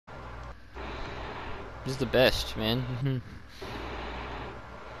He's the best, man.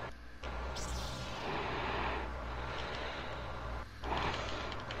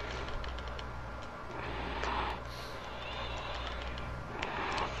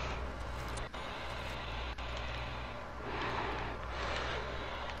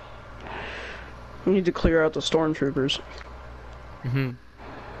 We need to clear out the stormtroopers.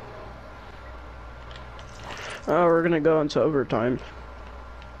 Oh, we're gonna go into overtime.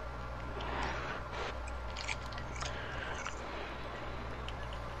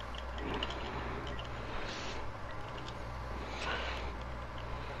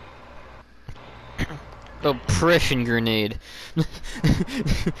 Oppression grenade.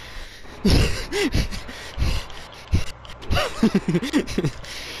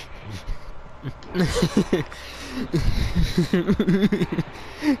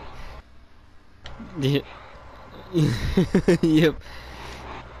 Yeah. Yep.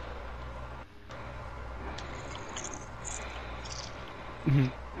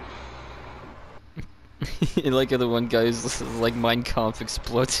 Like the one guy's like Mein Kampf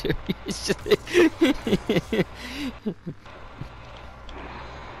explodes. It's just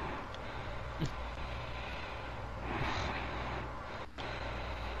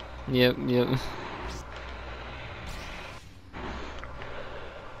Yep, yep.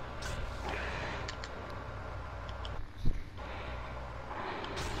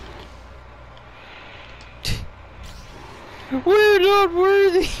 We're not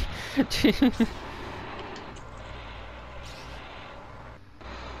worthy.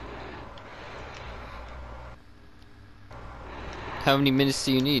 How many minutes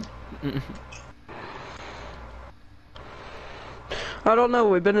do you need? I don't know,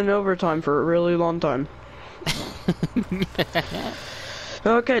 we've been in overtime for a really long time.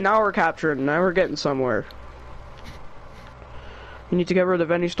 Okay, now we're capturing, now we're getting somewhere. You need to get rid of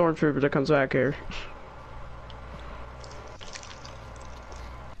any stormtrooper that comes back here.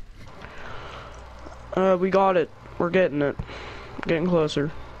 We got it. We're getting it. Getting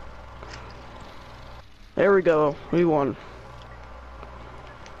closer. There we go. We won.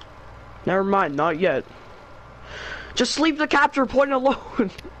 Never mind, not yet. Just leave the capture point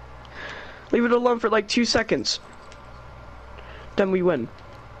alone. Leave it alone for like 2 seconds. Then we win.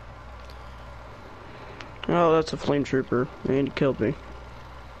 Oh, that's a flame trooper. And he killed me.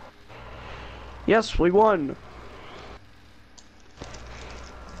 Yes, we won.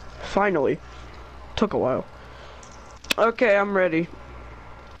 Finally. Took a while. Okay, I'm ready.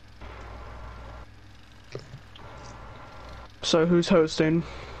 So who's hosting?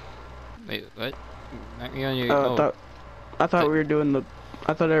 Wait, what? Aren't you on your? I thought we were doing the.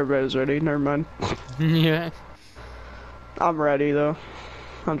 I thought everybody was ready. Never mind. Yeah. I'm ready though.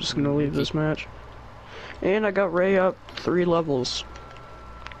 I'm just gonna leave this match. And I got Ray up 3 levels.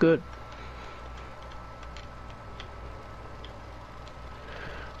 Good.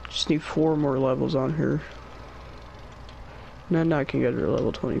 Just need 4 more levels on her. And then I can get her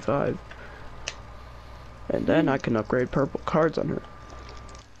level 25. And then I can upgrade purple cards on her.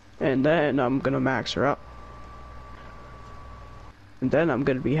 And then I'm gonna max her up. And then I'm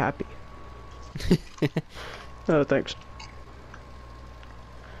gonna be happy. Oh, thanks.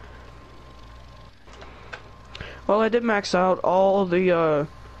 Well, I did max out all the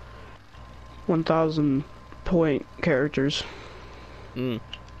 1,000 point characters.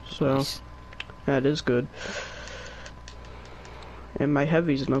 So, nice. That is good. And my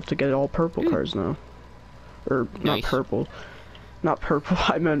heavy's enough to get all purple cards now. Or, nice. Not purple. Not purple,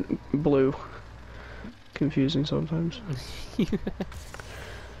 I meant blue. Confusing sometimes.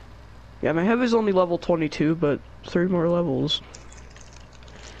 Yeah, my heavy's only level 22, but 3 more levels.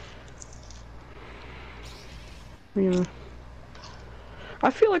 Yeah. I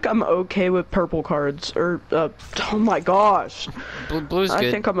feel like I'm okay with purple cards, or, oh my gosh! Blue's good.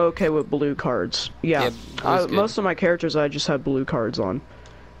 I think I'm okay with blue cards. Yeah, most of my characters I just have blue cards on.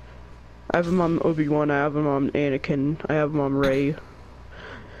 I have them on Obi-Wan, I have them on Anakin, I have them on Rey.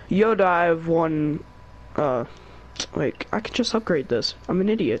 Yoda, I have one, like, I could just upgrade this. I'm an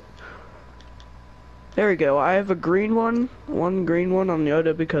idiot. There we go, I have a green one green one on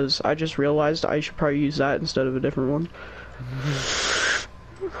Yoda because I just realized I should probably use that instead of a different one.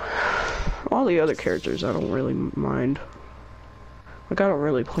 All the other characters I don't really mind. Like, I don't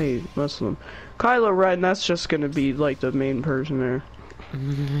really play most of them. Kylo Ren, that's just gonna be like the main person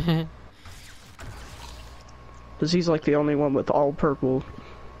there. Cause he's like the only one with all purple.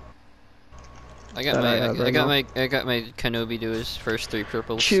 I got my Kenobi do his first 3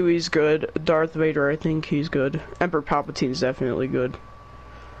 purples. Chewie's good. Darth Vader, I think he's good. Emperor Palpatine's definitely good.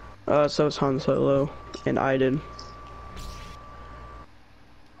 So is Han Solo and Iden.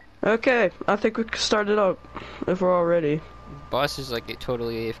 Okay, I think we can start it up if we're all ready. Boss is like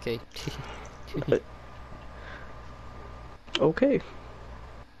totally AFK. Okay.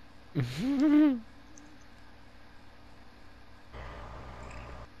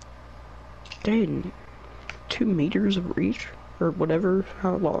 Dang, 2 meters of reach or whatever.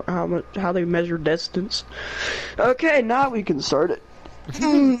 How long? How they measure distance? Okay, now we can start it.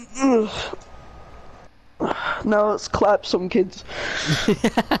 Now let's clap some kids.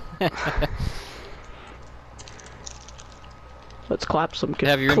 Let's clap some kids.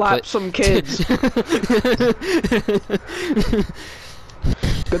 Have your clap input. Some kids.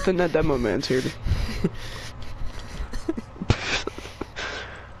 Good thing that demo man's here.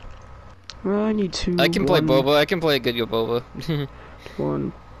 Well, I need to. I can play Boba. I can play a good Boba.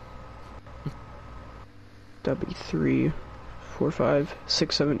 1. That'd be 3, 4, 5,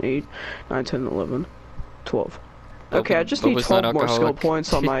 6, 7, 8, 9, 10, 11, 12. Okay, I just need 12 more skill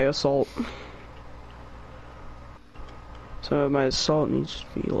points on my assault. So my assault needs to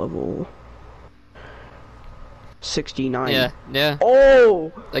be level 69. Yeah.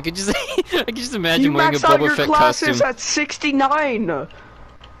 Oh! I could just imagine wearing a Boba Fett costume. You max out your classes at 69!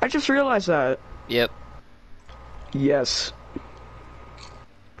 I just realized that. Yep. Yes.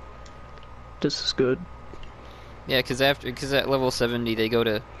 This is good. Yeah, cause at level 70 they go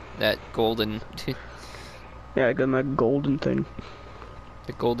to that golden. Yeah, I got my golden thing.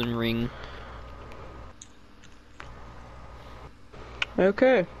 The golden ring.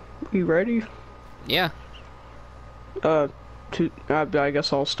 Okay, you ready? Yeah. I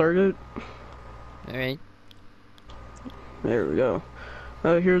guess I'll start it. All right. There we go.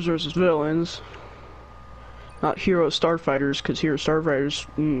 Heroes versus villains. Not hero starfighters, because hero starfighters.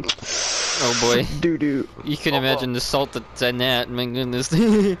 Oh boy. Doo-doo. You can imagine the salt that's in that. My goodness.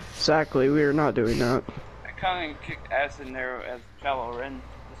 Exactly. We are not doing that. I kind of kicked ass in there as Kylo Ren,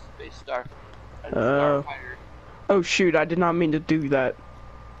 the space starfighter. Oh shoot! I did not mean to do that.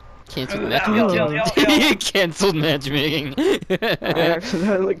 Canceled matchmaking. Canceled matchmaking. I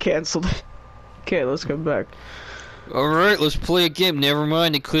accidentally canceled it. Okay, let's go back. Alright, let's play a game. Never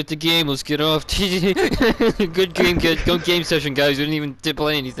mind, I quit the game. Let's get off. Good game, good game session, guys. We didn't even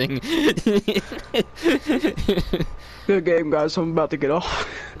play anything. Good game, guys. I'm about to get off.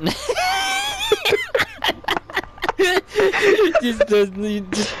 just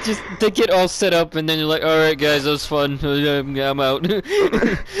to get all set up, and then you're like, alright, guys, that was fun. I'm out.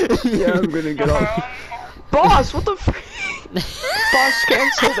 Yeah, I'm gonna get off. Boss, what the f- Boss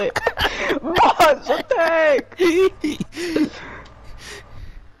canceled it. Boss, what the heck?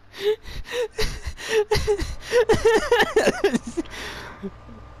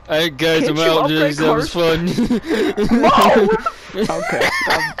 Alright guys, I'm out. That was fun. No! Okay.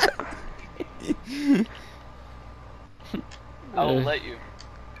 I'll let you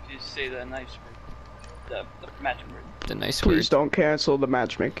if you say the nice word. The matching word. The nice word. Please don't cancel the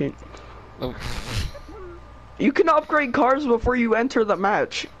matchmaking. Oh. You can upgrade cars before you enter the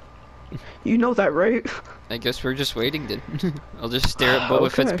match. You know that, right? I guess we're just waiting then. I'll just stare at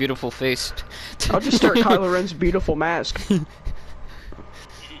Boba Fett's beautiful face. I'll just stare at Kylo Ren's beautiful mask.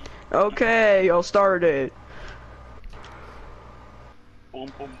 Okay, I'll start it.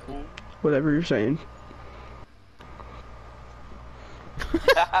 Boom, boom, boom. Whatever you're saying.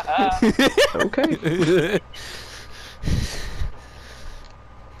 Okay.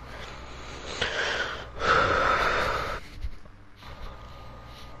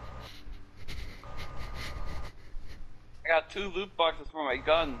 I got 2 loot boxes for my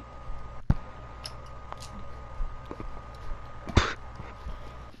gun.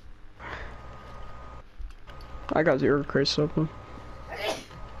 I got 0 crates open.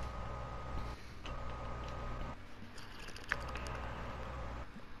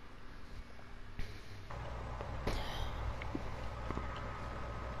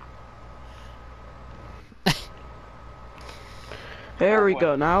 There we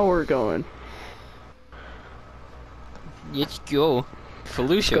go, now we're going. Let's go.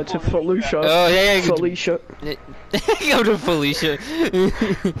 Felicia. Go to Felicia. Oh, yeah, Felicia. Go to Felicia.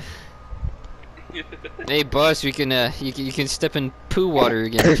 Hey, boss, we can, you can step in poo water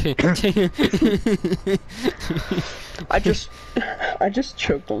again. I just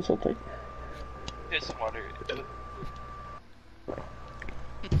choked on something. Piss water.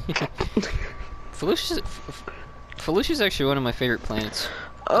 Felicia's actually one of my favorite planets.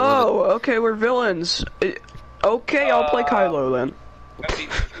 Oh, okay, we're villains. Okay, I'll play Kylo then.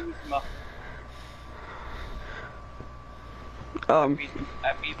 I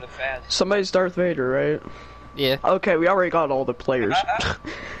beat the fast. Somebody's Darth Vader, right? Yeah. Okay, we already got all the players.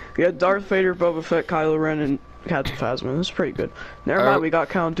 We had Darth Vader, Boba Fett, Kylo Ren, and Captain Phasma. That's pretty good. Never mind, we got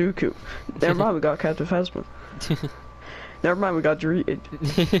Count Dooku. Never mind, we got Captain Phasma. Never mind, we got never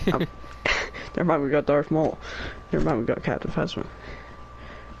mind, we got Darth Maul. Never mind, we got Captain Phasma.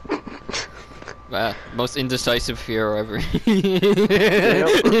 Wow, most indecisive hero ever.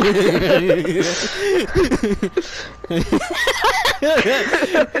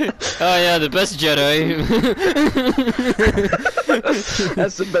 Oh yeah, the best Jedi.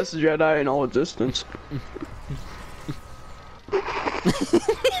 That's the best Jedi in all existence.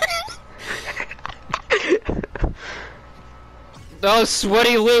 Oh,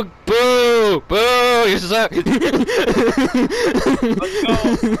 sweaty Luke! Boo! Boo! You suck! Let's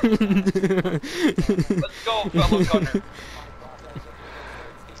go, fellow Gunner.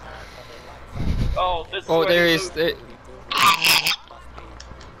 Oh, this. Oh, there he is.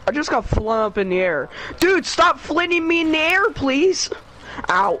 I just got flung up in the air. Dude, stop flinging me in the air, please!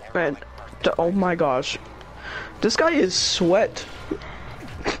 Ow, man. Oh my gosh. This guy is sweat.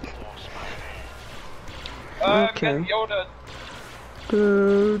 Okay. Yoda.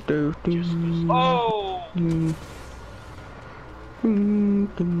 Oh.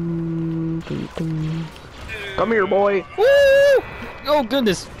 Come here, boy. Woo! Oh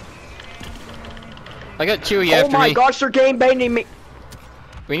goodness. I got Chewie after me. Oh my gosh, they're game baiting me.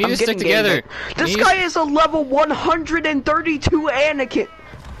 We need to stick together. This guy is a level 132 Anakin.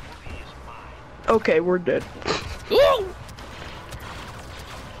 Okay, we're dead. Ooh!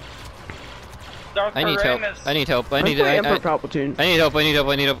 I need help. I need help. I need Palpatine. I need help. I need help.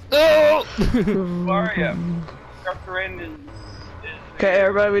 I need help. Oh! Where are you? Darth Reign is. Okay,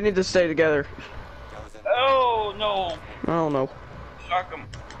 everybody, we need to stay together. Oh no! I don't know. Shock him.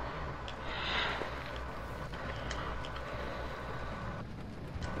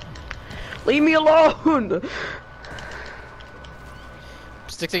 Leave me alone!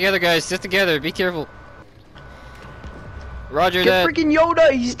 Stick together, guys. Stick together. Be careful. Roger Get that. freaking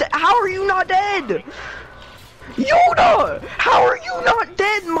Yoda! How are you not dead? Yoda! How are you not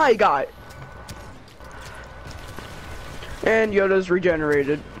dead, my guy? And Yoda's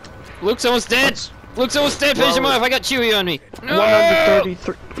regenerated. Luke's almost dead. Luke's almost dead. Finish him off. I got Chewie on me. No!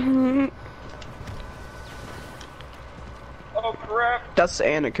 133. Oh crap! That's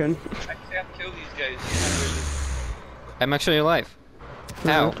Anakin. I can't kill these guys. I'm actually alive.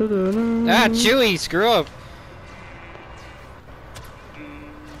 Ow. Ah, Chewie, screw up.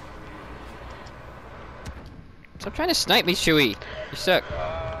 Stop trying to snipe me, Chewie. You suck.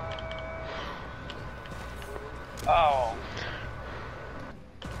 Oh.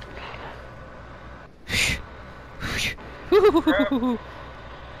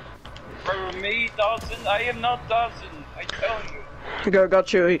 For me, Dawson, I am not Dawson. I tell you. Got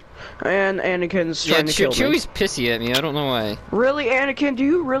Chewie. And Anakin's trying to kill me. Chewie's pissy at me. I don't know why. Really, Anakin? Do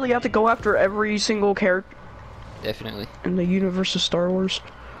you really have to go after every single character Definitely. in the universe of Star Wars?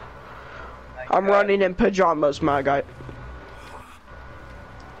 I'm running in pajamas, my guy.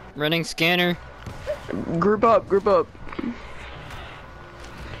 Running scanner. Group up, group up.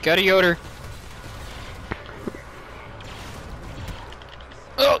 Got a Yoder.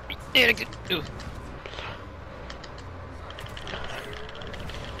 Oh, Anakin. Ugh.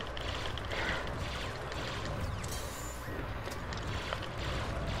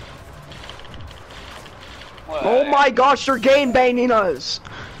 Oh my gosh, they're game banging us.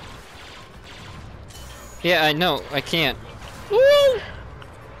 Yeah, I know. I can't. Woo!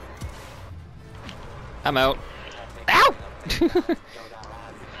 I'm out. Ow!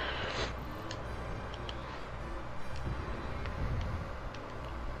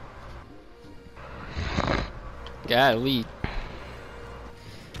 Golly.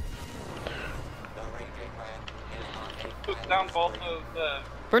 Took down both of the.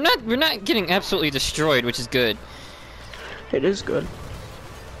 We're not getting absolutely destroyed, which is good. It is good.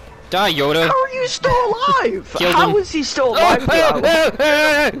 Die, Yoda. How are you still alive? Killed How him. is he still alive?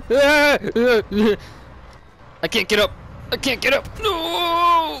 I can't get up. I can't get up.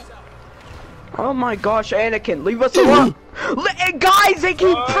 No! Oh my gosh, Anakin, leave us alone. Guys, they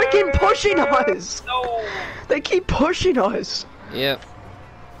keep freaking pushing us. No. They keep pushing us. Yep.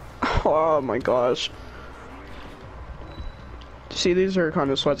 Oh my gosh. See, these are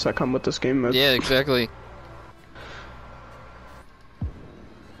kind of sweats that come with this game mode. Yeah, exactly.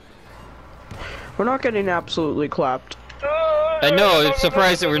 We're not getting absolutely clapped. I know, I'm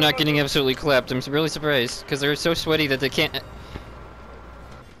surprised that we're not getting absolutely clapped. I'm really surprised, because they're so sweaty that they can't...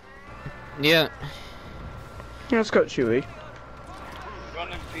 Yeah. Let's go, Chewie.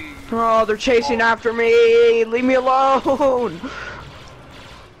 Oh, they're chasing after me! Leave me alone!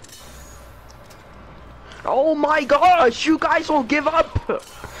 Oh my gosh, you guys will give up!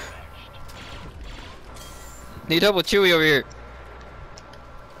 Need help with Chewie over here.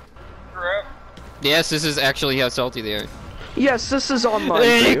 Crap. Yes, this is actually how salty they are. Yes, this is on mine.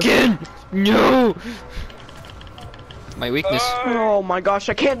 Anakin! No! My weakness. Oh my gosh,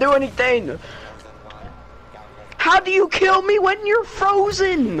 I can't do anything! How do you kill me when you're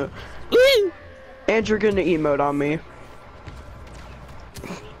frozen? And you're gonna emote on me.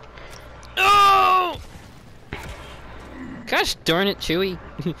 Oh! Gosh darn it, Chewie.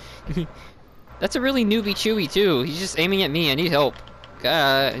 That's a really newbie Chewie too. He's just aiming at me. I need help.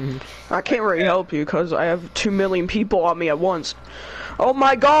 God. I can't really help you because I have 2 million people on me at once. Oh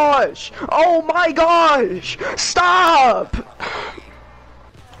my gosh! Oh my gosh! Stop!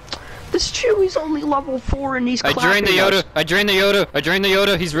 This Chewie's only level 4 and he's clapping I drained the Yoda. us. I drained the Yoda. I drained the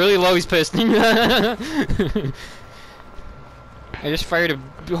Yoda. He's really low. He's pissed. I just fired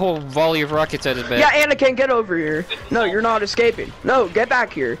a whole volley of rockets at his back. Yeah, Anakin, get over here. No, you're not escaping. No, get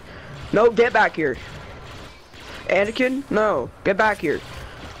back here. No, get back here. Anakin, no, get back here.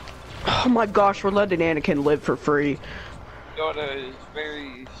 Oh my gosh, we're letting Anakin live for free. Yoda is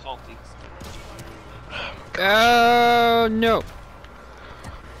very salty. Oh no!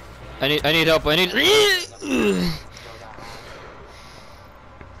 I need help. I need.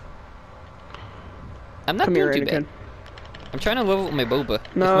 I'm not Come doing here, too Anakin. bad. I'm trying to level up my boba.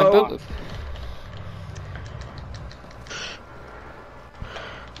 No. My boba.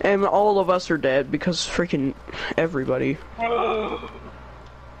 And all of us are dead because freaking everybody.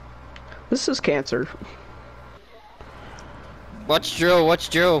 This is cancer. Watch Joe. Watch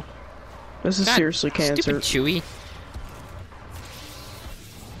Joe. This is God, seriously cancer. Stupid Chewie.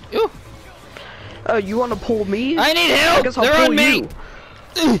 Ooh. Oh, you want to pull me? I need I help. guess I'll They're pull on me.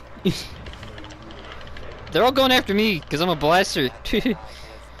 you. They're all going after me because I'm a blaster.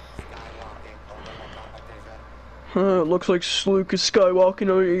 Looks like Luke is skywalking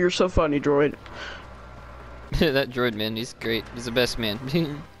over you. You're so funny, droid. That droid man, he's great. He's the best man.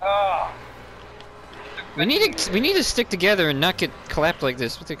 Ah. we need to stick together and not get clapped like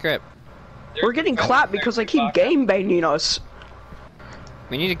this. What the crap? We're getting clapped because I keep game banging us.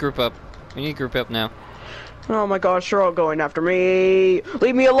 We need to group up. We need to group up now. Oh my gosh, you're all going after me.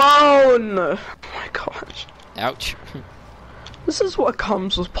 Leave me alone. Oh my gosh. Ouch. This is what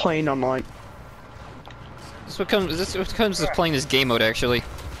comes with playing online. This what comes with playing this game mode actually.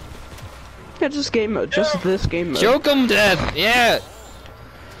 Yeah, just game mode. Just this game mode. Choke 'em dead. Yeah.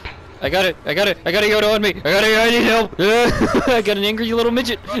 I got it. I got it. I got a Yoda on me. I need help. I got an angry little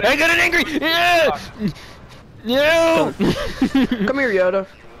midget. I got an angry. Yeah. No. Come here, Yoda.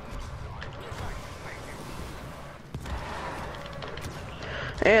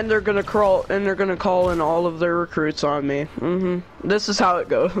 And they're gonna crawl, and they're gonna call in all of their recruits on me. This is how it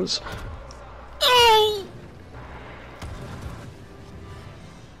goes. Oh.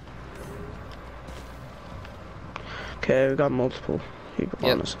 Okay, we got multiple people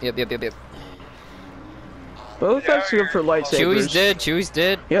on us. Yep. Both effects good for lightsabers. Chewie's dead. Chewie's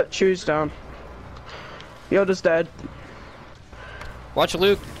dead. Yep, Chewie's down. Yoda's dead. Watch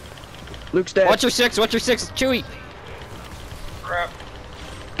Luke. Luke's dead. Watch your six. Watch your six. Chewie. Crap.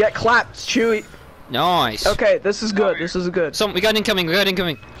 Get clapped, Chewie. Nice. Okay, this is good. This is good. We got incoming. We got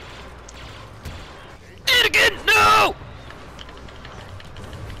incoming. Anakin, no!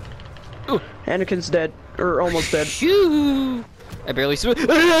 Ooh. Anakin's dead, or almost dead. Shoo! I barely saw.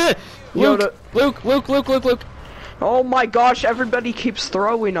 Yoda. Luke. Oh my gosh, everybody keeps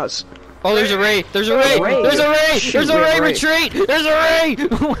throwing us. Oh, there's a Ray. There's a Ray. Ray. There's a Ray. Shoot, There's a we have Ray. a Ray. Retreat. There's a Ray.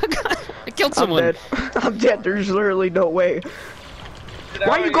 Oh my god! I killed I'm someone. dead. I'm dead. There's literally no way.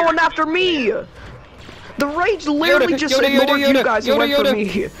 Why are you going after me? The rage literally just ignored you guys and went for me.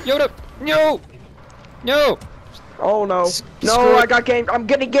 Yoda. No. Oh no. Screw I it. got game. I'm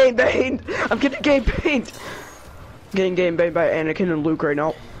getting game banged. I'm getting game banged. Getting game banged by Anakin and Luke right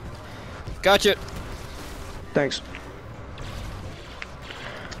now. Gotcha. Thanks.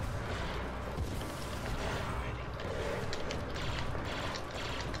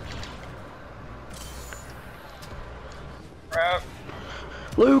 Crap.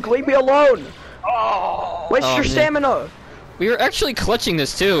 Luke, leave me alone. Oh. Waste Oh, your man. stamina. We were actually clutching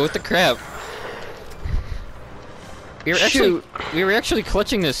this too. What the crap? We were actually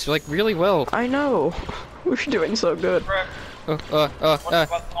clutching this like really well. I know. We're doing so good. Crap.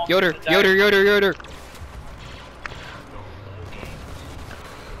 Yoder.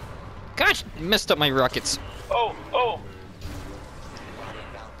 Gosh, messed up my rockets. Oh.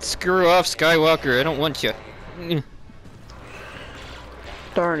 Screw off, Skywalker. I don't want you.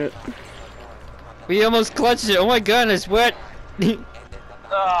 Darn it. We almost clutched it. Oh my goodness, what?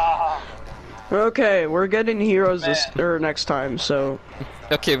 Ah. Okay, we're getting heroes next time. So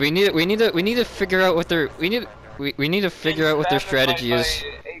Okay, we need to figure out what they're. we need to figure out what their strategy is.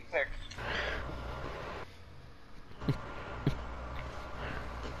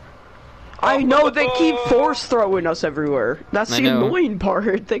 I know they keep force throwing us everywhere. That's the annoying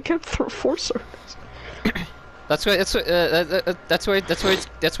part. They kept force throwing us. That's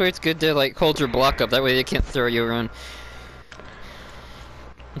why it's good to like hold your block up. That way they can't throw you around.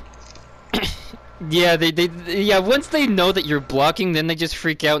 Yeah, yeah. Once they know that you're blocking, then they just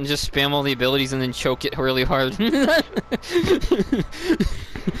freak out and just spam all the abilities and then choke it really hard.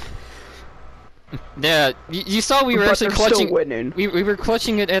 Yeah, you saw we were actually clutching. We were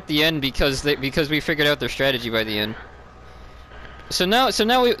clutching it at the end because we figured out their strategy by the end. So now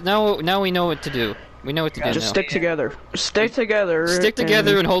we know what to do. We know what to do. Just stick together. Stick together. Stick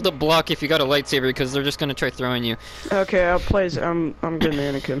together and hold up block if you got a lightsaber, because they're just gonna try throwing you. Okay, I'm getting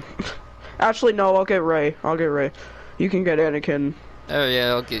Anakin. Actually, no, I'll get Rey. You can get Anakin. Oh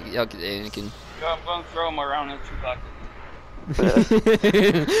yeah, I'll get Anakin. I'm gonna throw him around in Chewbacca.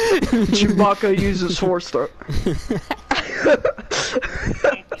 Chewbacca uses force throw.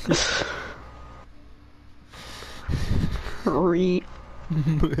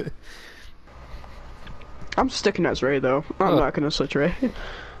 I'm sticking as Rey though. I'm not gonna switch Rey.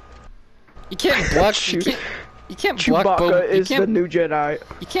 You can't block. You can't block Chewbacca is the new Jedi.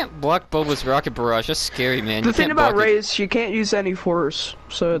 You can't block Boba's rocket barrage. That's scary, man. The thing about Rey is she can't use any force,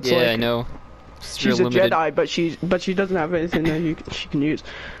 so it's like. Yeah, I know. She's a Jedi, but she doesn't have anything that she can use.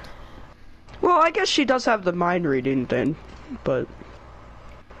 Well, I guess she does have the mind reading thing, but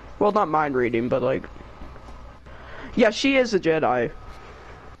well, not mind reading, but like, yeah, she is a Jedi.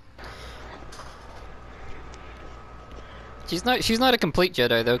 She's not a complete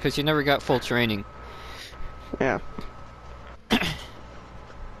Jedi though, because she never got full training. Yeah.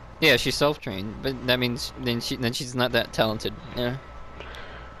 Yeah, she's self-trained, but that means then she's not that talented. Yeah.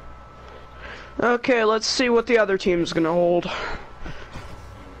 Okay, let's see what the other team's gonna hold.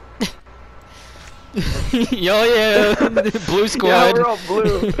 Yo, yeah, blue squad. Yeah, we're all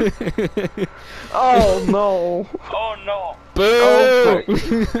blue. Oh no. Oh no. Boo! Oh,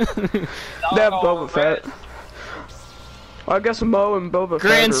 that Boba Fett. I guess Mo and Boba Fett.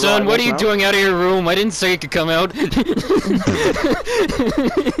 Grandson, what are you doing out of your room? I didn't say you could come out. There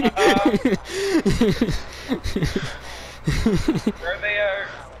they are.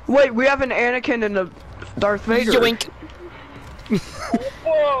 Wait, we have an Anakin and a Darth Vader. Yoink.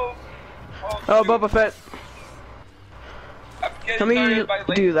 Whoa. Oh, Boba Fett. Can we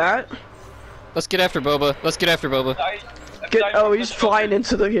do that? Let's get after Boba. Oh, he's flying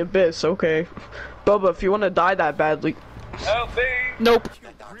into the abyss. Okay. Boba, if you want to die that badly. Help me. Nope.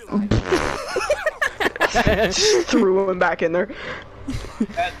 Threw him back in there.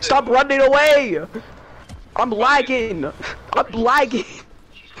 Stop running away! I'm lagging!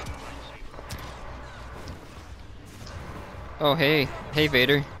 Oh, hey. Hey,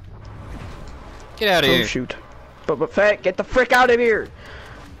 Vader. Get out of here. Oh, shoot. Boba Fett, get the frick out of here!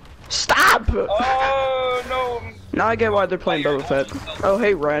 Stop! Oh, no. Now I get why they're playing Boba Fett. Oh,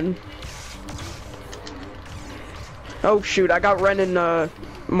 hey, Ren. Oh, shoot, I got Ren and,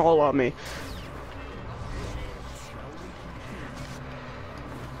 Maul on me.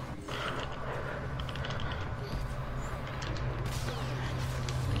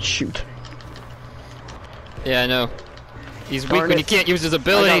 Shoot. Yeah, I know. He's weak when he can't use his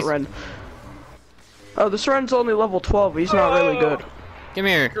abilities. I got Ren. Oh, this Ren's only level 12. He's not really good. Come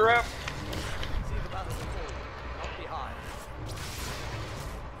here. Crap.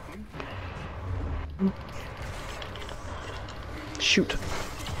 Shoot.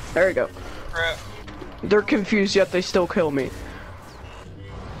 There we go. Crap. They're confused, yet they still kill me.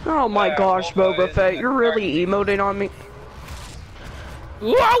 Oh my gosh, Boba Fett, you're really emoting on me.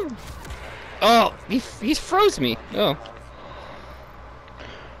 Whoa! Oh, he's froze me. Oh.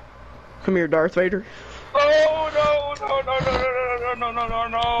 Come here, Darth Vader. Oh no.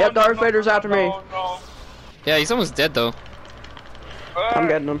 Yeah, Darth Vader's after me. No. Yeah, he's almost dead though. I'm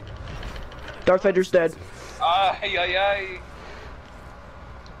getting him. Darth Vader's dead. Ay.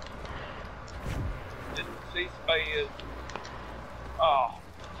 Oh.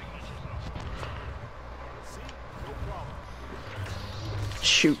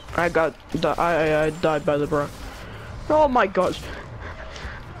 Shoot, I died by the bro. Oh my gosh.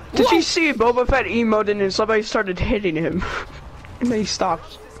 Did you see Boba Fett emoting and somebody started hitting him? And then he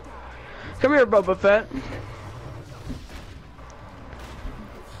stopped. Come here, Boba Fett.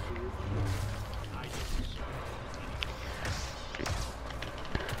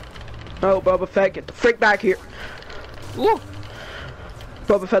 Oh, Boba Fett, get the frick back here. Woo.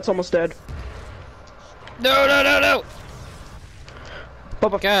 Boba Fett's almost dead. No.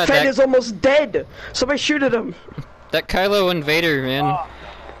 Boba Fett is almost dead! Somebody shoot at him! That Kylo and Vader, man. Oh.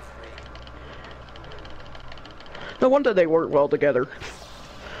 No wonder they work well together.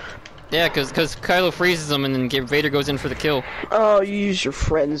 Yeah, cause Kylo freezes him and then Vader goes in for the kill. Oh, you use your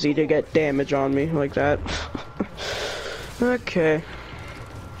frenzy to get damage on me like that. Okay.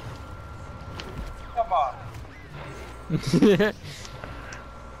 Come on.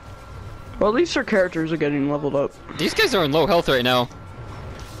 Well, at least our characters are getting leveled up. These guys are in low health right now.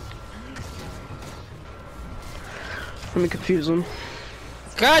 Let me confuse them.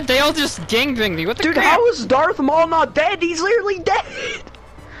 God, they all just gangbanged me. What the crap? How is Darth Maul not dead? He's literally dead!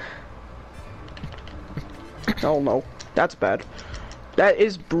 Oh no, that's bad. That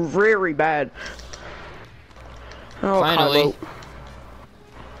is very bad. Oh, finally. Kylo.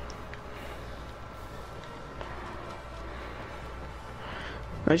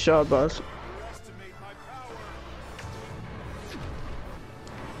 Nice job, boss.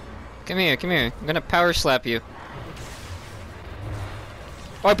 Come here, come here. I'm gonna power slap you.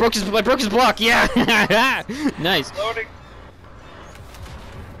 Oh, I broke his block. Yeah, nice. Loading.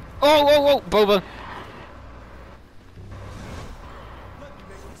 Oh, Boba.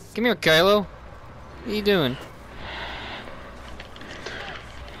 Come here, Kylo. What are you doing?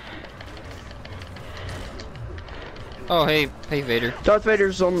 Oh, hey, Vader. Darth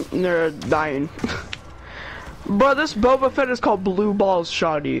Vader's on there dying. Bro, this Boba Fett is called Blue Balls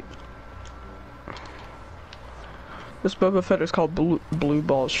Shoddy. This Boba Fett is called Blue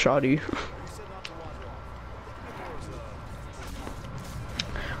Balls Shoddy.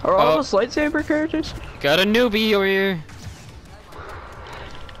 Are all those lightsaber characters? Got a newbie over here.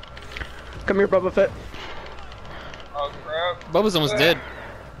 Come here, Boba Fett. Oh crap. Boba's almost dead.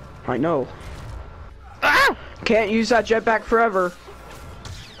 I know. Ah! Can't use that jetpack forever.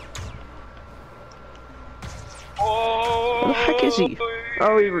 Oh, Where the heck is he?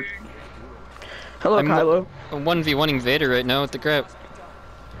 Oh, Hello, Kylo. I'm 1v1ing Vader right now with the crap.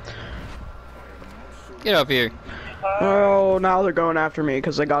 Get up here. Oh, now they're going after me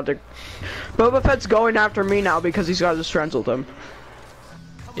because they got the... Boba Fett's going after me now because he's got his strength with him.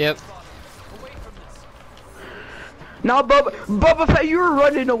 Yep. Now, Boba Fett, you were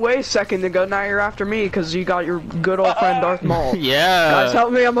running away a second ago. Now you're after me because you got your good old friend Darth Maul. Yeah. Guys,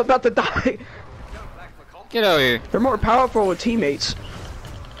 help me! I'm about to die. Get over here. They're more powerful with teammates.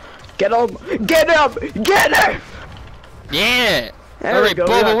 Get him! Get him! Get him! Yeah. There we go.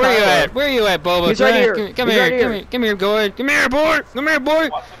 Boba, where you at? Where you at, Boba? He's right here. Come here, boy. Come here, boy. Come here, boy.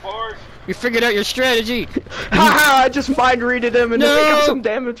 You figured out your strategy. Haha! I just mind readed him and make him some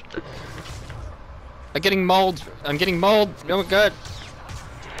damage. I'm getting mauled. I'm getting mauled. Oh my god.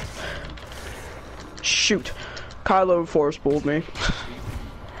 Shoot. Kylo force pulled me.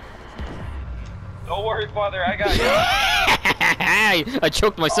 Don't worry, father. I got you. I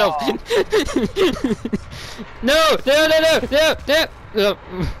choked myself. No.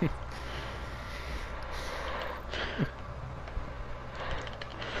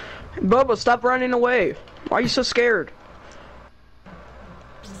 Boba, stop running away. Why are you so scared?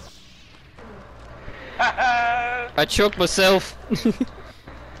 I choked myself. Yeah,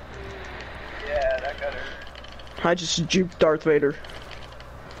 that got her. I just juked Darth Vader.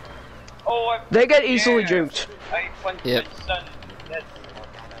 Oh, they get easily juked. Yep.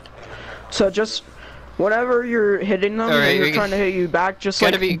 So just whenever you're hitting them and they're trying to hit you back, just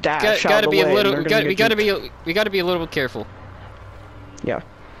dash out of the way. We gotta be a little bit careful. Yeah.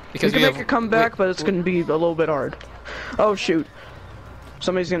 Because you can make a comeback, but it's gonna be a little bit hard. Oh shoot!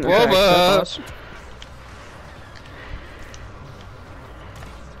 Somebody's gonna attack us.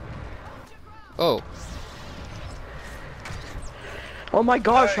 Oh. Oh my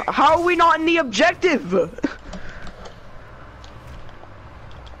gosh! How are we not in the objective?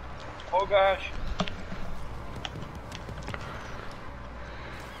 Oh gosh.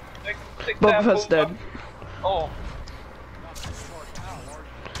 Boba Fett's dead. Oh.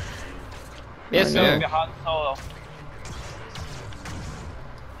 Yes, sir.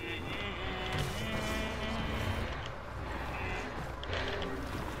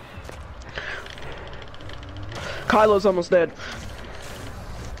 Kylo's almost dead.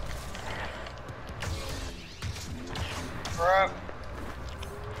 Crap.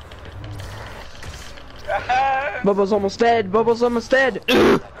 Boba's almost dead. Boba's almost dead.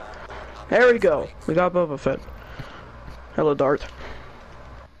 There we go. We got Boba Fett. Hello, Darth.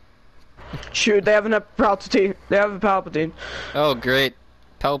 Shoot, they have a Palpatine. They have a Palpatine. Oh, great.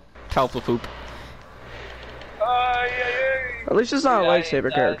 Palpapoop. At least it's not a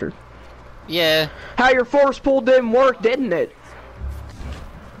lightsaber character. Yeah. How your force pull didn't work, didn't it?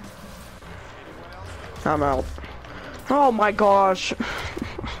 I'm out. Oh my gosh.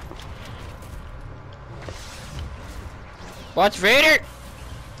 Watch Vader!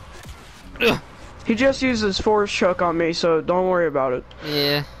 Ugh. He just used his force choke on me, so don't worry about it.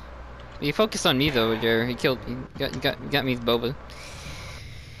 Yeah. You focus on me though, Jer. He got me with Boba.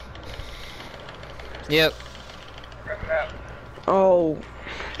 Yep. Oh,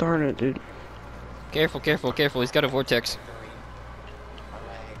 darn it, dude. Careful, careful, careful. He's got a vortex.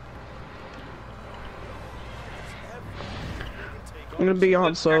 I'm gonna be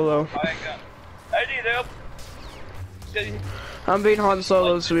Han Solo. I need help. I'm being Han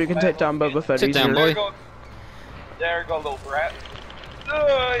Solo so we can take down Boba Fett Sit easier. down, boy. There go, little brat.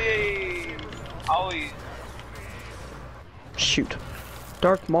 Hey! Ollie. Shoot.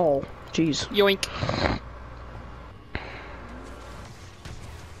 Darth Maul. Jeez. Yoink.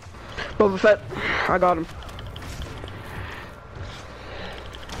 Boba Fett. I got him.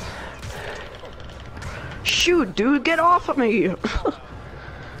 Shoot, dude, get off of me!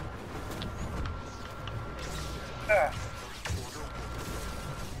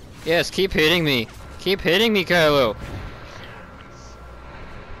 Yes, keep hitting me. Keep hitting me, Kylo.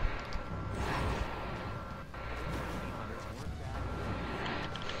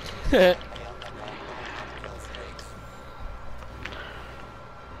 We're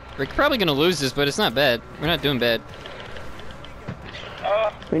probably gonna lose this, but it's not bad. We're not doing bad.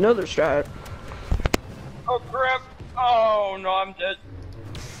 We know their strat. Oh crap! Oh no, I'm dead.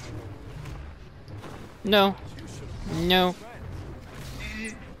 No. No.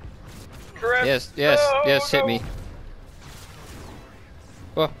 Crap. Yes, yes, no, yes, hit no. me.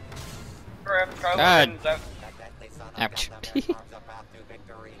 Oh, Crap, Kylo God. Ren's out. ouch.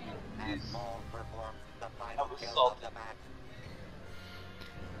 That was salty.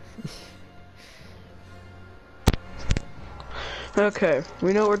 Okay,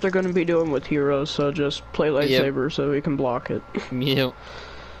 we know what they're gonna be doing with heroes, so just play lightsaber so we can block it. Yep.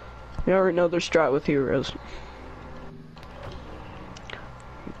 We already know their strat with heroes.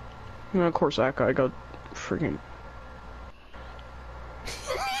 And of course that guy got freaking...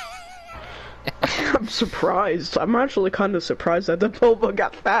 I'm surprised. I'm actually kind of surprised that the Boba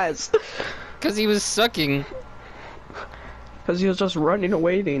got fast. Cause he was sucking. Because he was just running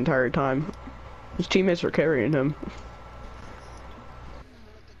away the entire time. His teammates were carrying him.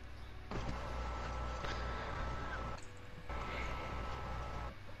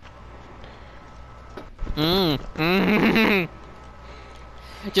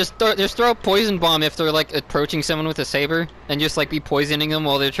 Just throw a poison bomb if they're like approaching someone with a saber, and just like be poisoning them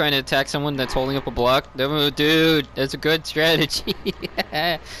while they're trying to attack someone that's holding up a block. Oh, dude, that's a good strategy.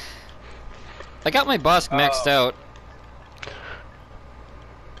 I got my boss maxed out.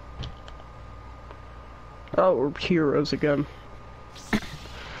 Oh, we're heroes again.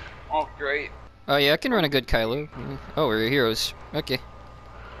 Oh great. Oh yeah, I can run a good Kylo. Oh, we're heroes. Okay.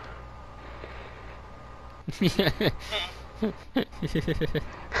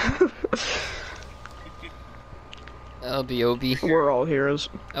 I'll be Obi. We're all heroes.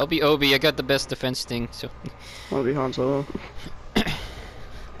 I'll be Obi. I got the best defense thing, so I'll be Han Solo.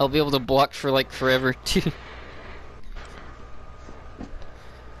 I'll be able to block for like forever too.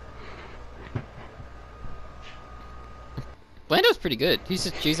 Lando's pretty good. He's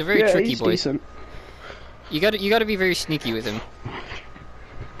a very tricky boy. Decent. You gotta be very sneaky with him.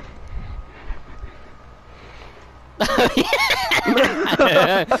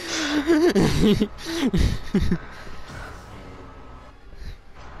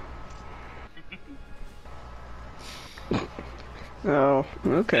 Oh,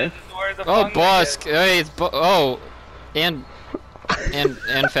 okay. This is where the Oh, fun Bosk! is. Hey, it's and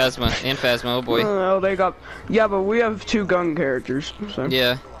Phasma, oh boy. Oh, they got... Yeah, but we have 2 gun characters, so...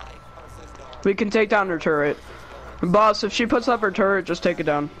 Yeah. We can take down her turret. Boss, if she puts up her turret, just take it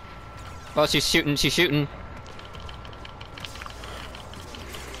down. Oh, she's shooting.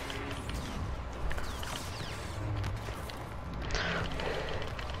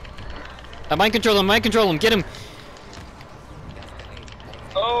 Mind control him, get him!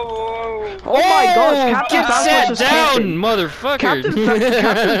 Oh, Oh my gosh, Captain Get Phasma's sat just down, camping. motherfucker! Captain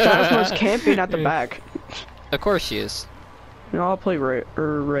Phasma's camping at the back. Of course she is. No, I'll play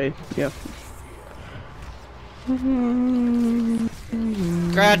Ray, yeah.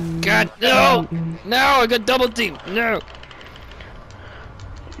 God, no! No, I got double team, no!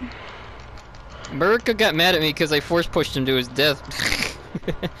 America got mad at me because I force pushed him to his death.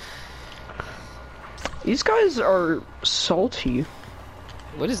 These guys are salty.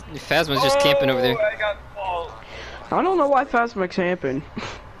 What is... Phasma's just camping over there. I got Maul. I don't know why Phasma's camping.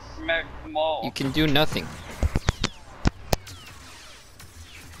 Maul. You can do nothing.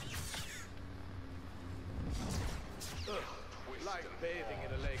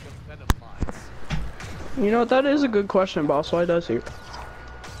 You know, that is a good question, boss. Why does he?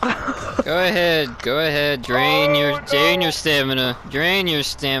 Go ahead, drain your stamina. Drain your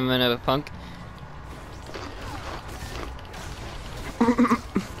stamina, punk.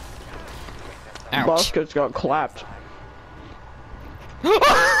 Ouch. Boss just got clapped.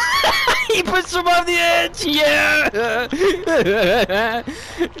 He pushed him off the edge! Yeah!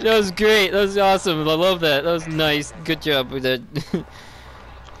 That was great. That was awesome. I love that. That was nice. Good job with that.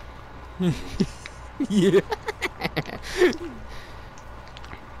 Yeah.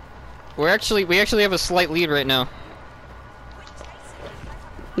 We actually have a slight lead right now.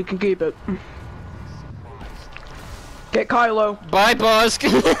 We can keep it. Get Kylo. Bye, boss. Bye,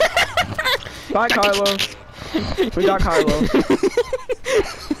 Kylo. We got Kylo.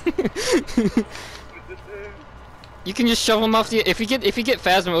 You can just shove him off the. If you get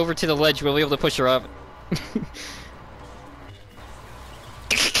Phasma over to the ledge, we'll be able to push her off.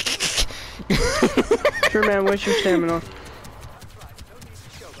 Sure, man. Waste your stamina.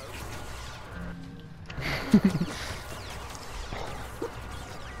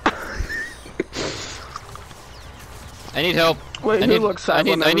 I need help. Wait, who looks sad?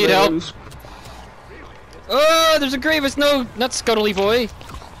 I need help. Oh, there's a Grievous. No, not Scuttly boy.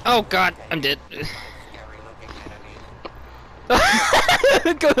 Oh God, I'm dead. Bite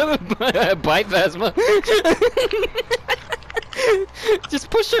Phasma. Just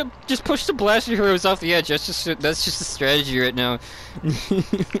push the blaster heroes off the edge. That's just a strategy right now.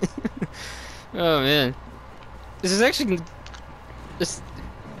 Oh man, this is actually this.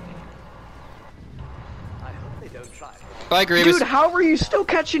 Bye, Grievous. Dude, how are you still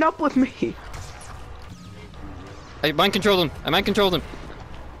catching up with me? I mind controlled him.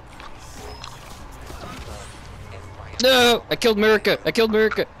 No! I killed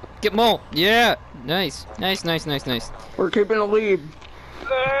Murica. Get Mole. Yeah. Nice. We're keeping a lead.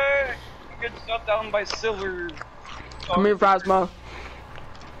 Get shot down by Silver. Come here, Phasma.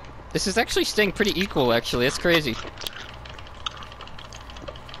 This is actually staying pretty equal, actually. That's crazy.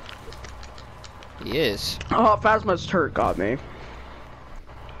 He is. Oh, Phasma's turret got me.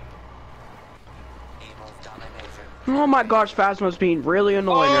 Oh my gosh, Phasma's being really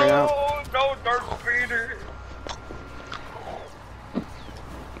annoying right now. Oh, no, Darth Vader.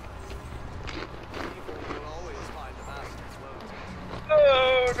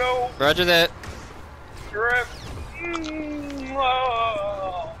 No. Roger that. Grip.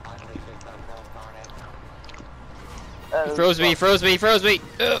 Oh. Froze me.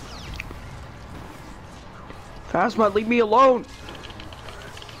 Ugh. Phasma, leave me alone.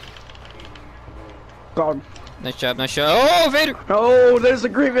 Gone. Nice job. Oh, Vader! Oh, there's a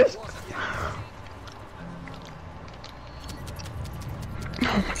Grievous.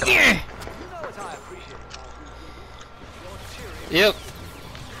 Yeah. Yep.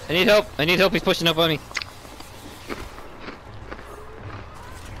 I need help. He's pushing up on me.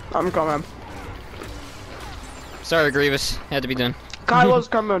 I'm coming. Sorry, Grievous. Had to be done. Kylo's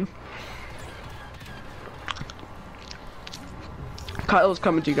coming. Kylo's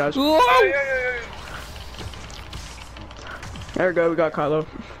coming to you guys. Whoa! There we go, we got Kylo.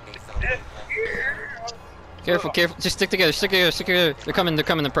 Careful. Just stick together. They're coming,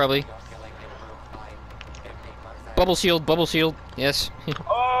 probably. Bubble shield. Yes.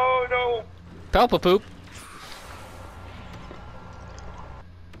 Oh no! Palpapoop.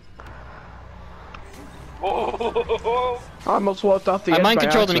 Oh. I almost walked off the edge. I mind by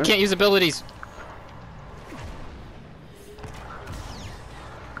controlled him. He accident. can't use abilities.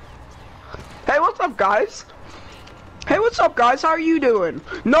 Hey, what's up, guys? How are you doing?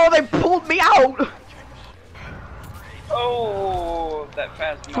 No, they pulled me out! Oh, that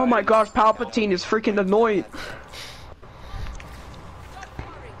fast. Oh my gosh, Palpatine is freaking annoying.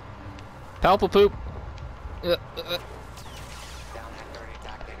 Palpapoop.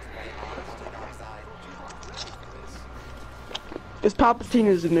 This Palpatine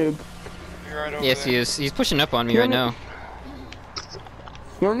is a noob. Right over Yes, there. he is. He's pushing up on me right now.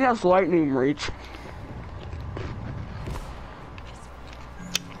 He only has lightning reach.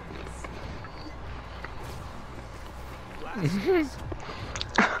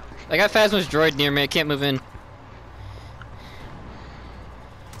 I got Phasma's droid near me. I can't move in.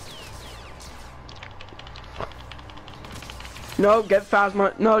 No, get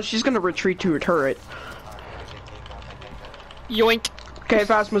Phasma. No, she's gonna retreat to her turret. Yoink. Okay,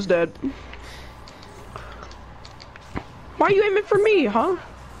 Phasma's dead. Why are you aiming for me, huh?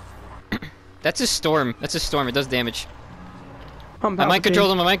 That's a storm. It does damage. I mind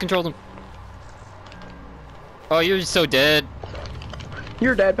controlled him. Oh, you're so dead.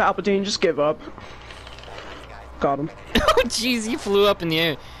 You're dead, Palpatine. Just give up. Got him. Oh, jeez, he flew up in the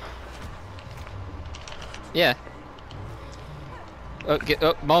air. Yeah. Oh,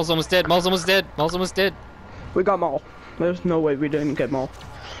 Maul's almost dead. Maul's almost dead. Maul's almost dead. We got Maul. There's no way we didn't get Maul.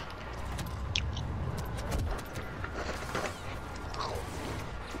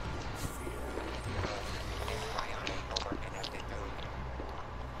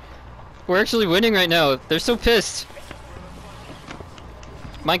 We're actually winning right now. They're so pissed.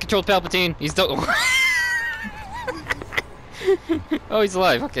 Mind controlled Palpatine. He's the. Oh, he's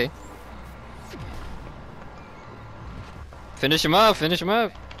alive. Okay. Finish him off. Finish him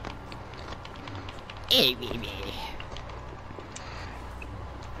off. Hey, baby.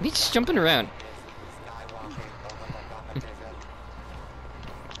 He's just jumping around.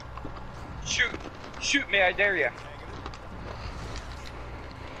 Shoot! Shoot me, I dare ya.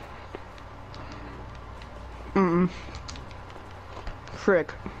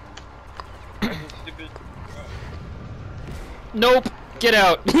 Frick. Nope. Get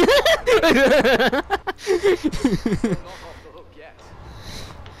out.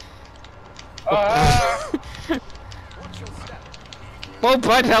 Oh,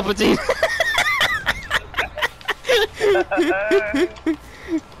 bye, Palpatine.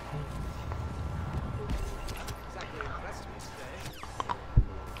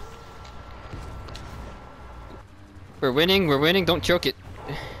 We're winning, don't choke it.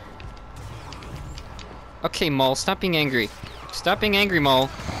 Okay, Maul, stop being angry. Stop being angry, Maul.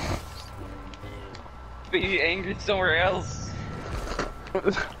 Be angry somewhere else.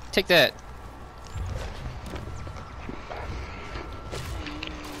 Take that.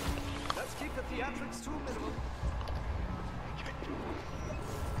 Let's keep the theatrics to a minimum.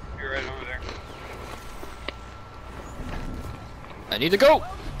 You're right over there. I need to go!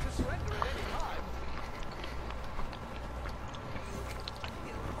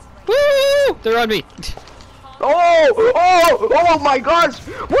 Woo! They're on me! Oh my gosh!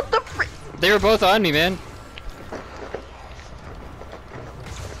 What the frick? They were both on me, man.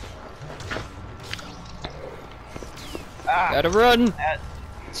 Gotta run!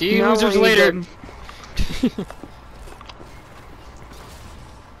 See you losers later!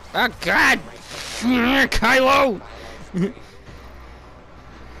 Oh god! Kylo!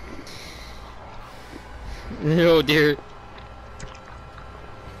 Oh dear.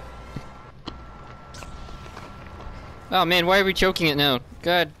 Oh man, why are we choking it now?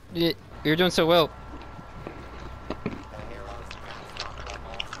 God, you're doing so well.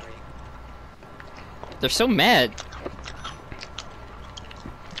 They're so mad.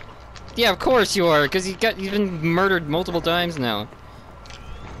 Yeah, of course you are, because you've been murdered multiple times now.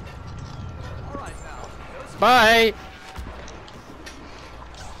 Bye!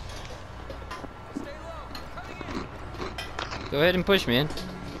 Go ahead and push, man.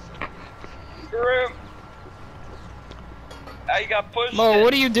 Screw him! I got pushed. Mo,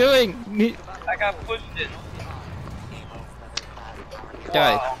 what are you doing? I got pushed it.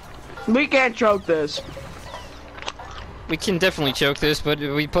 Die. Wow. We can't choke this. We can definitely choke this, but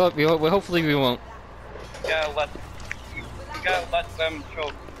hopefully we won't. We gotta let them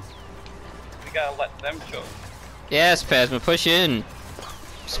choke. We gotta let them choke. Yes, Phasma, push in.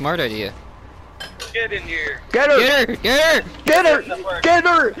 Smart idea. Get in here. Get her! Get her! Get her! Get her! Get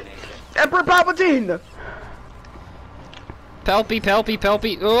her! Emperor Palpatine! Palpy, Palpy,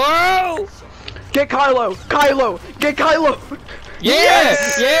 Palpy. Whoa! Get Kylo! Kylo! Get Kylo!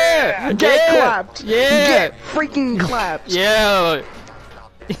 Yes! Yeah! Get clapped! Yeah! Get freaking clapped! Yeah!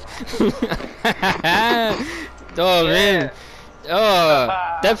 Oh man! Oh,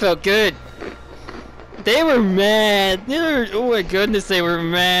 that felt good. They were mad. Oh my goodness, they were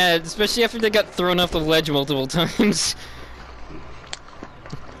mad. Especially after they got thrown off the ledge multiple times.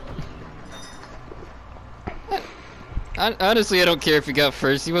 Honestly, I don't care if he got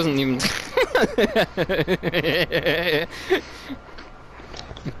first. He wasn't even...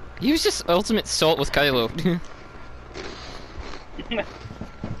 He was just ultimate salt with Kylo.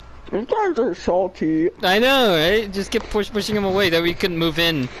 These guys are salty. I know, right? Just kept pushing him away. That way he couldn't move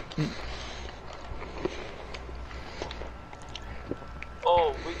in.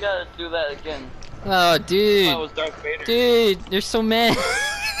 Oh, we gotta do that again. Oh, dude. That was Darth Vader. Dude, they're so mad.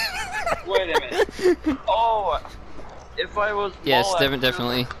 Wait a minute. Oh, if I was Yes, Maul,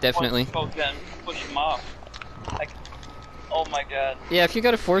 definitely. Push him off. Oh my god. Yeah, if you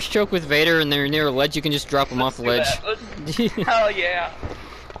got a force choke with Vader and they're near a ledge, you can just drop them off the ledge. Hell yeah.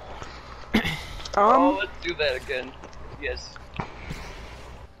 Oh, let's do that again. Yes.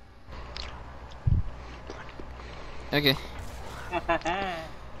 Okay.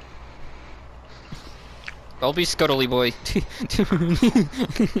 I'll be Scuttly Boy.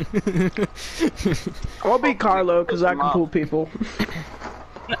 I'll be Carlo, because I can pull people.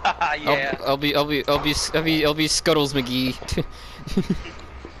 Yeah. I'll be Scuttles McGee.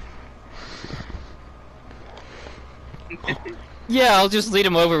 Yeah, I'll just lead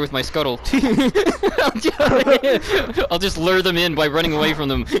him over with my scuttle. I'll just lure them in by running away from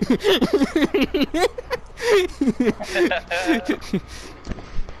them.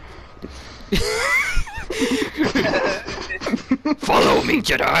 Follow me,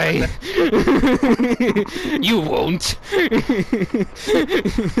 Jedi! You won't!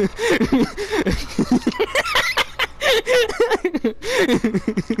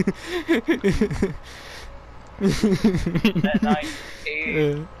 At 9,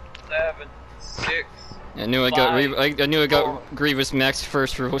 8, 7, 6. I knew I got Grievous Max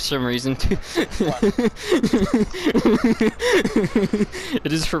first for some reason.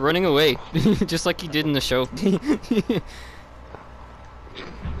 It is for running away, just like he did in the show.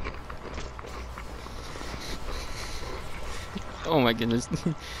 Oh my goodness.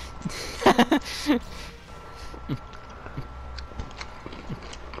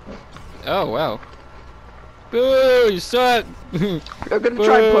 Oh wow. Boo! You suck! They're gonna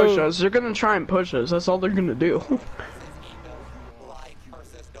try and push us. They're gonna try and push us. That's all they're gonna do.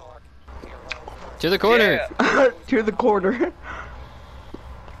 To the corner! Yeah. To the corner.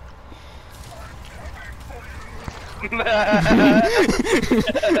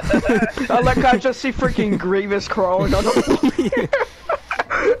 I like I just see freaking Grievous crawling on the floor.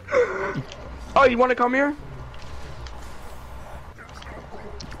 Oh, you wanna come here?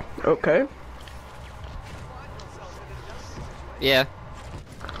 Okay. Yeah.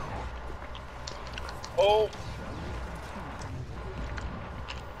 Oh.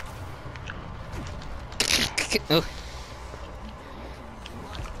 Oh.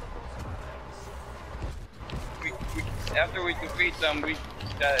 After we defeat them, we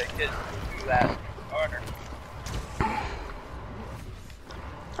gotta get to that corner.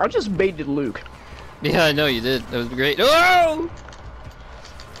 I just baited Luke. Yeah, I know you did. That was great. Oh!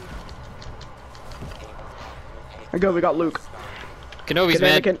 I go. We got Luke. Kenobi's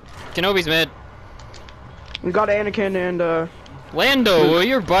mad. Anakin. Kenobi's mad. We got Anakin and Lando,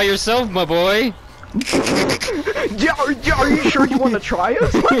 you're by yourself, my boy. Yeah, are you sure you want to try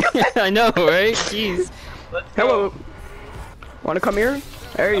us? I know, right? Jeez. Let's go. Hello. Want to come here?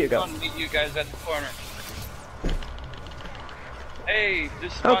 There you go. I'm gonna meet you guys at the corner. Hey,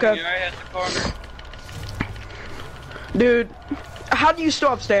 just spawned Okay. you right at the corner. Dude, how do you still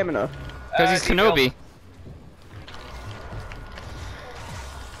have stamina? Because he's Kenobi.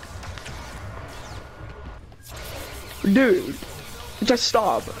 Dude, just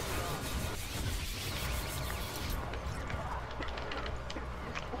stop.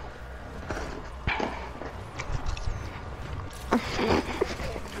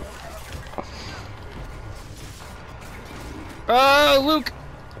 Oh, Luke!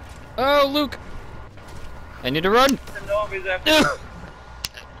 Oh, Luke! I need to run! Kenobi's after.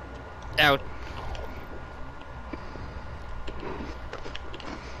 Out.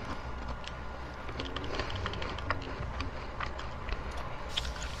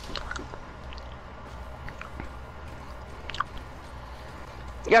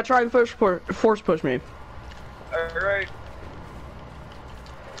 Yeah, try and force push me. Alright.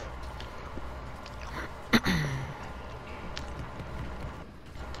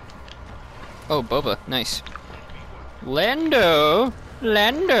 Oh, Boba. Nice. Lando!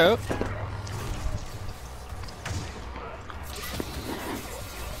 Lando!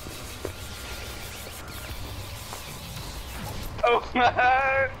 Oh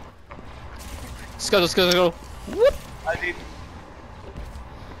my! Scuttle, scuttle, whoop! I need.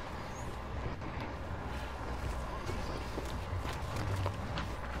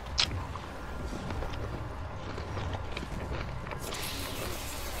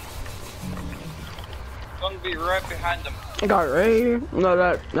 Gonna be right behind them. I got Ray. No,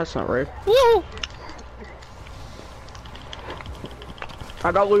 that's not Ray. Woo!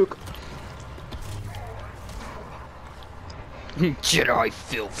 I got Luke. Jedi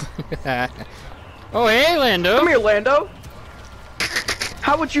filth. Oh, hey, Lando. Come here, Lando.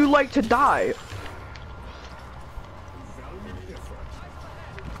 How would you like to die?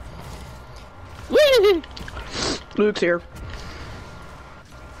 Luke's here.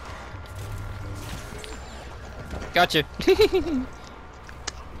 Gotcha.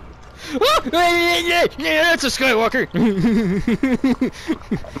 Oh, yeah, that's a Skywalker.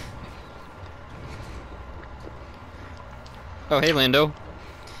 Oh, hey, Lando.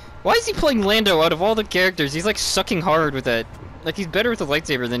 Why is he playing Lando out of all the characters? He's like sucking hard with that. Like he's better with the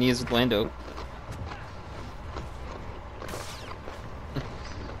lightsaber than he is with Lando.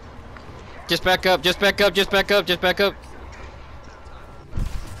 Just back up, just back up, just back up, just back up.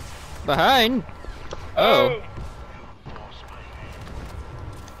 Behind? Oh.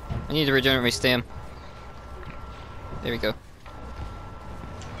 I need to regenerate my stam. There we go.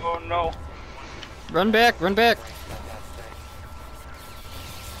 Oh no. Run back, run back.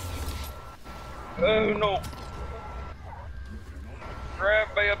 Oh no. Grab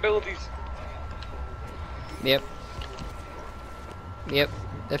my abilities. Yep. Yep,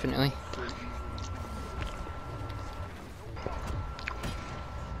 definitely.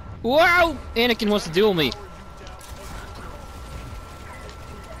 Wow! Anakin wants to duel me.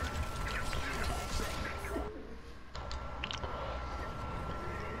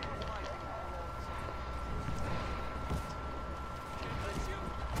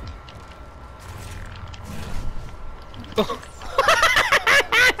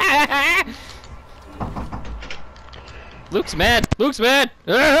 Luke's mad! Luke's mad!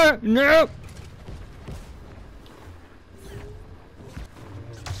 No!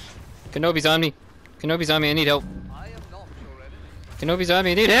 Kenobi's on me. Kenobi's on me, I need help. Kenobi's on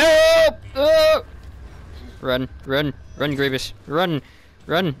me, I need help! Oh! Run, run, run, Grievous. Run,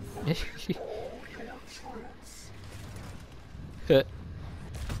 run.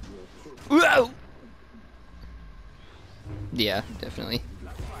 Whoa! Yeah, definitely.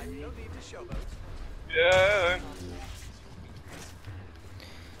 Yeah.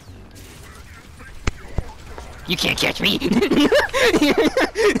 You can't catch me.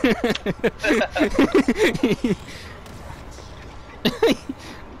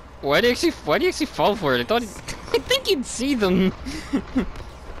 Why do you actually fall for it? I think you'd see them.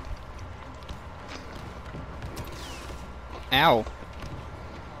 Ow.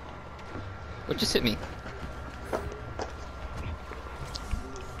 What just hit me?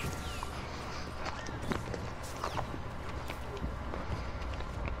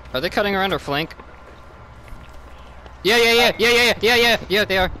 Are they cutting around our flank? Yeah,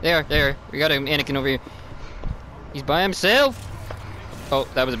 they are. We got a Anakin over here. He's by himself. Oh,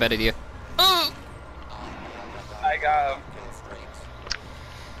 that was a bad idea. Oh! I got him.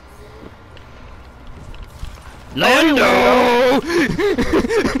 Lando!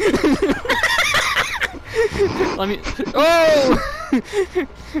 Let me. Oh!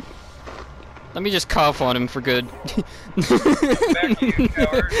 Let me just cough on him for good. Back to you,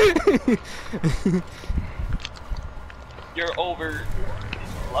 coward. You're over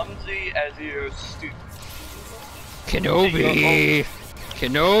clumsy as you're stupid. Kenobi!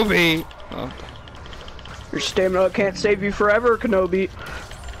 Kenobi! Oh. Your stamina can't save you forever, Kenobi.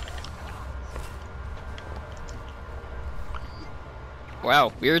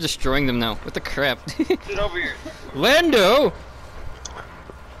 Wow, we are destroying them now. What the crap? Sit over here. Lando!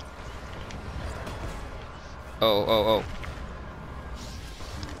 Oh.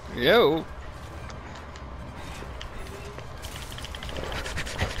 Yo!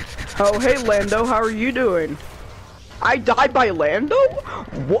 Oh, hey Lando, how are you doing? I died by Lando?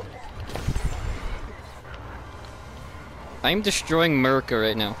 What? I'm destroying America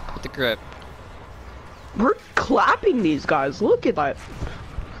right now. What the crap? We're clapping these guys, look at that.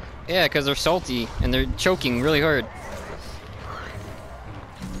 Yeah, because they're salty and they're choking really hard.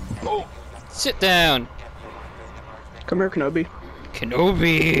 Oh. Sit down! Come here, Kenobi.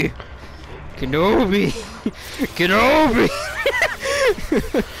 Kenobi! Kenobi! Kenobi!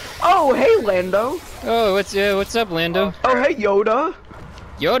 Oh, hey Lando. Oh, what's up, Lando? Oh, hey Yoda.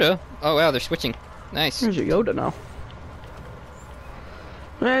 Yoda? Oh wow, they're switching. Nice. There's a Yoda now.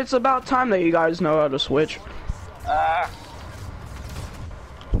 It's about time that you guys know how to switch.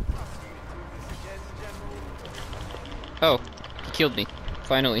 Oh, he killed me.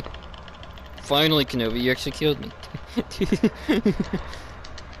 Finally. Finally, Kenobi, you actually killed me.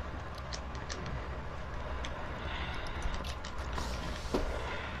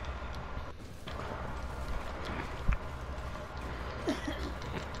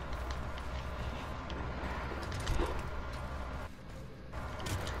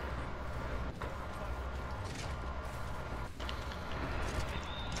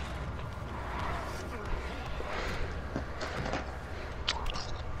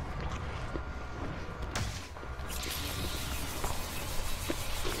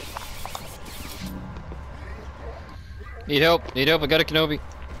 Need help, I got a Kenobi.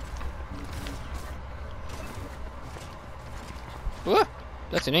 What?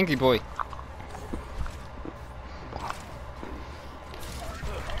 That's an angry boy.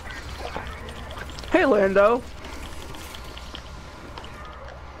 Hey Lando.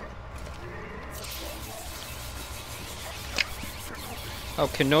 Oh,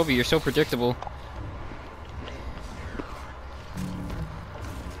 Kenobi, you're so predictable.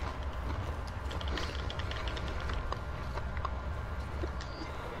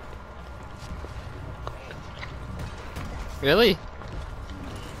 Really?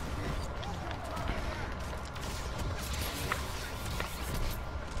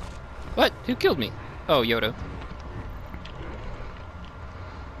 What? Who killed me? Oh, Yoda.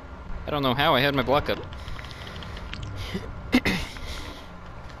 I don't know how I had my block up.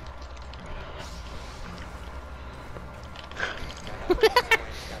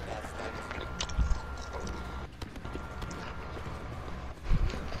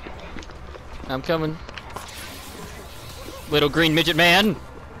 I'm coming. Little green midget man!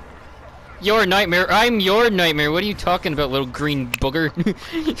 Your nightmare! I'm your nightmare! What are you talking about, little green booger?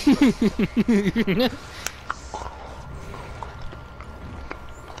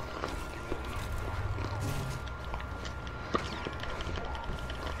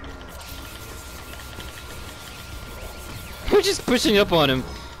 We're just pushing up on him.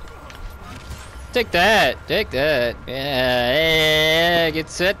 Take that! Take that! Yeah, get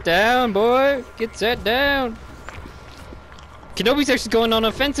set down, boy! Get set down! Kenobi's actually going on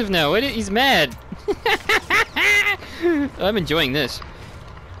offensive now. He's mad. I'm enjoying this.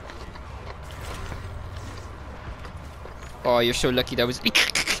 Oh, you're so lucky that was...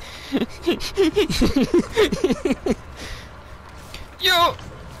 Yo!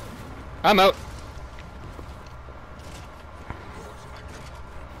 I'm out.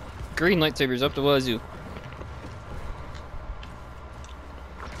 Green lightsabers up the wazoo.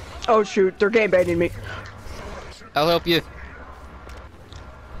 Oh shoot, they're game baiting me. I'll help you.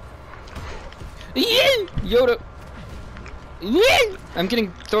 Yeah! Yoda! Yeah! I'm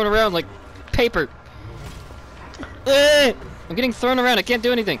getting thrown around like paper. I'm getting thrown around, I can't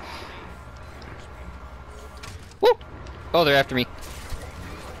do anything. Woo! Oh, they're after me.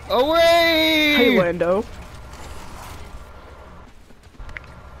 Away! Hey, Lando.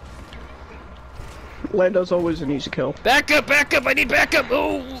 Lando's always an easy kill. Back up, I need backup!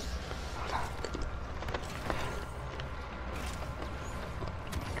 Oh!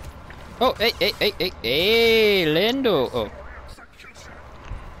 Oh, hey, Lando! Oh.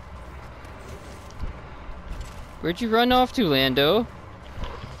 Where'd you run off to, Lando?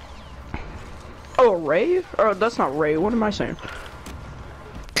 Oh, Ray? Oh, that's not Ray. What am I saying?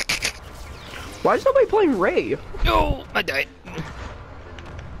 Why is nobody playing Ray? No, I died.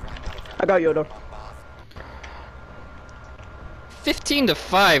 I got Yoda. 15 to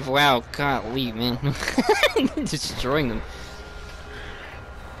 5. Wow, golly, man. Destroying them.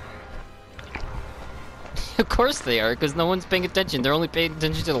 Of course they are, because no one's paying attention. They're only paying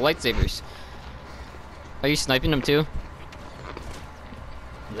attention to the lightsabers. Are you sniping them too?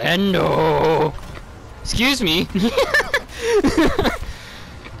 Lando! Excuse me!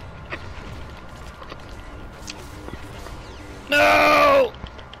 No!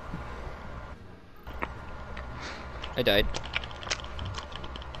 I died.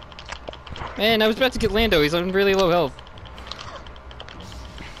 Man, I was about to get Lando. He's on really low health.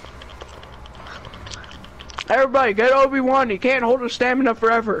 Everybody, get Obi-Wan. He can't hold his stamina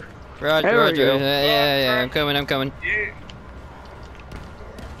forever. Roger, Roger. Yeah, I'm coming. Yeah.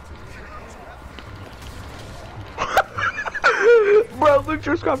 Bro, Luke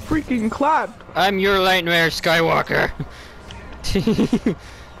just got freaking clapped. I'm your nightmare, Skywalker.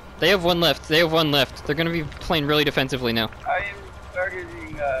 They have one left. They're gonna be playing really defensively now. I am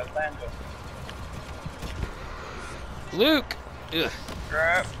targeting Lando. Luke! Ugh.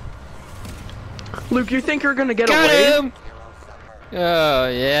 Crap. Luke, you think you're gonna get Got away? him! Oh,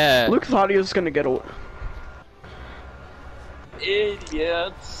 yeah. Luke thought he was gonna get away.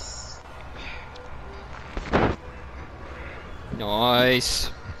 Idiots.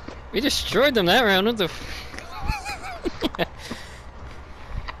 Nice. We destroyed them that round. What the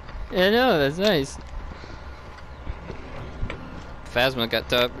Yeah, no, that's nice. Phasma got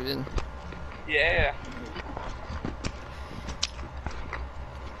top. Yeah.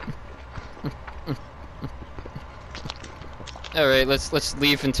 All right, let's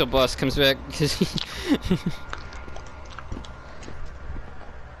leave until boss comes back.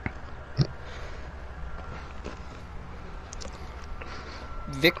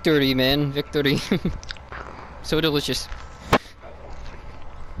 Victory, man, victory. So delicious.